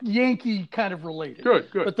all Yankee kind of related. Good.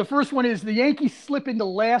 But the first one is the Yankees slip into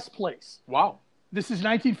last place. Wow. This is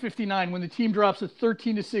 1959 when the team drops a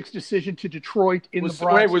 13-6 decision to Detroit in the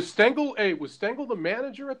Bronx. Was Stengel the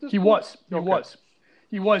manager at this point?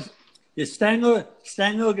 He was. Yeah,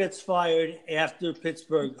 Stengel gets fired after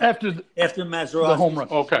Pittsburgh. After Mazeroski. The home run.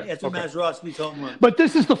 After Mazeroski's home run. But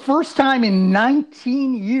this is the first time in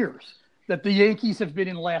 19 years that the Yankees have been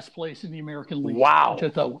in last place in the American League. Wow. Which I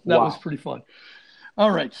thought that was pretty fun.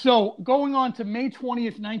 All right. So going on to May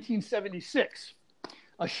 20th, 1976,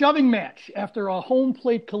 a shoving match after a home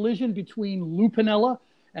plate collision between Lou Piniella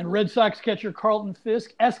and Red Sox catcher Carlton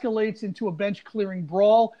Fisk escalates into a bench-clearing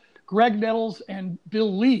brawl. Greg Nettles and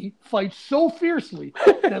Bill Lee fight so fiercely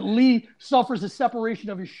that Lee suffers a separation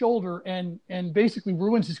of his shoulder and basically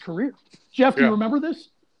ruins his career. Jeff, do you remember this?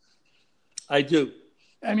 I do.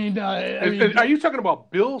 I mean, are you talking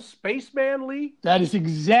about Bill Spaceman Lee? That is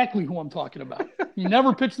exactly who I'm talking about. He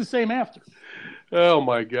never pitched the same after. Oh,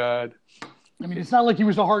 my God. I mean, it's not like he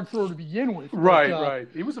was a hard thrower to begin with. Right.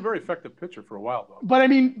 He was a very effective pitcher for a while, though. But, I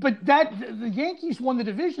mean, the Yankees won the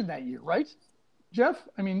division that year, right, Jeff?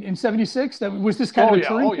 I mean, in 76, was this kind of a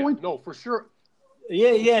turning point? No, for sure.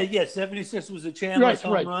 Yeah. 76 was a Chandler's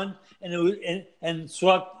home run, and it was and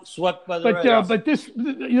swept by the Red Sox. But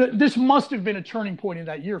this must have been a turning point in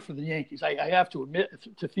that year for the Yankees. I have to admit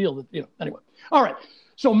to feel that anyway. All right.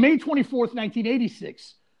 So May 24th,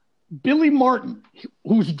 1986, Billy Martin,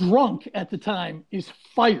 who's drunk at the time, is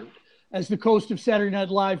fired as the host of Saturday Night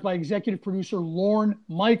Live by executive producer Lorne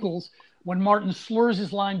Michaels when Martin slurs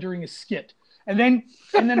his line during a skit, and then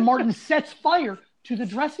Martin sets fire to the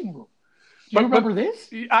dressing room. Do you remember this?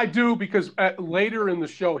 I do, because later in the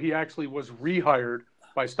show, he actually was rehired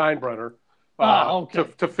by Steinbrenner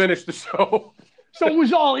to finish the show. So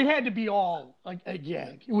it had to be all a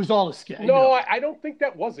gag. It was all a sketch. No, I don't think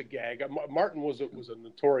that was a gag. Martin was a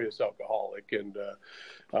notorious alcoholic. And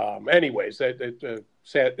anyways,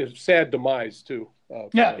 sad demise, too.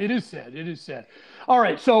 It is sad. It is sad. All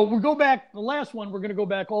right, so we'll go back. The last one, we're going to go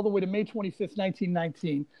back all the way to May 25th,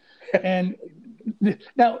 1919. And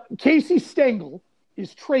now Casey Stengel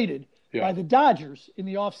is traded by the Dodgers in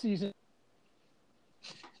the offseason.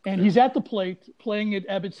 And he's at the plate playing at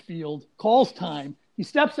Ebbets Field, calls time. He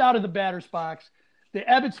steps out of the batter's box. The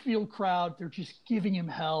Ebbets Field crowd, they're just giving him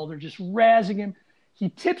hell. They're just razzing him. He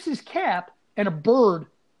tips his cap, and a bird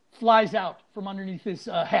flies out from underneath his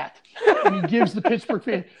hat. And he gives the Pittsburgh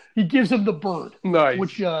fan, he gives him the bird. Nice.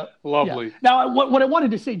 Which, lovely. Yeah. Now, what I wanted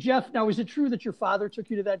to say, Jeff, now, is it true that your father took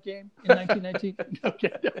you to that game in 1919?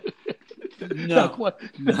 Okay. No. Not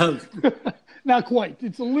quite. No. Not quite.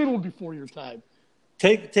 It's a little before your time.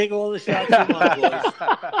 Take all the shots you want, boys.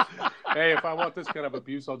 Hey, if I want this kind of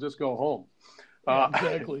abuse, I'll just go home.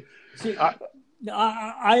 Exactly. See, I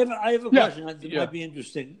have a question that might be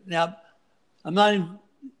interesting. Now, I'm not in,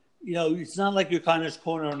 it's not like you're Connor's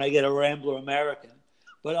Corner and I get a Rambler American,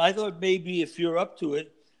 but I thought maybe if you're up to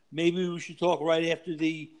it, maybe we should talk right after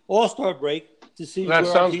the All-Star break to see. That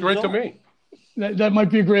sounds great to me. That might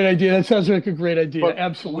be a great idea. That sounds like a great idea. But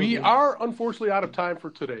absolutely. We are unfortunately out of time for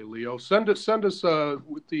today, Leo. Send us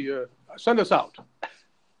out.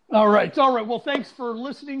 All right. Well, thanks for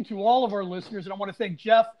listening to all of our listeners, and I want to thank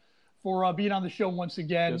Jeff for being on the show once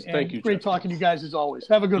again. Yes, thank you. Great Jeff. Talking to you guys as always.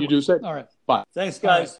 Have a good one. You do say. All right. Bye. Thanks, guys.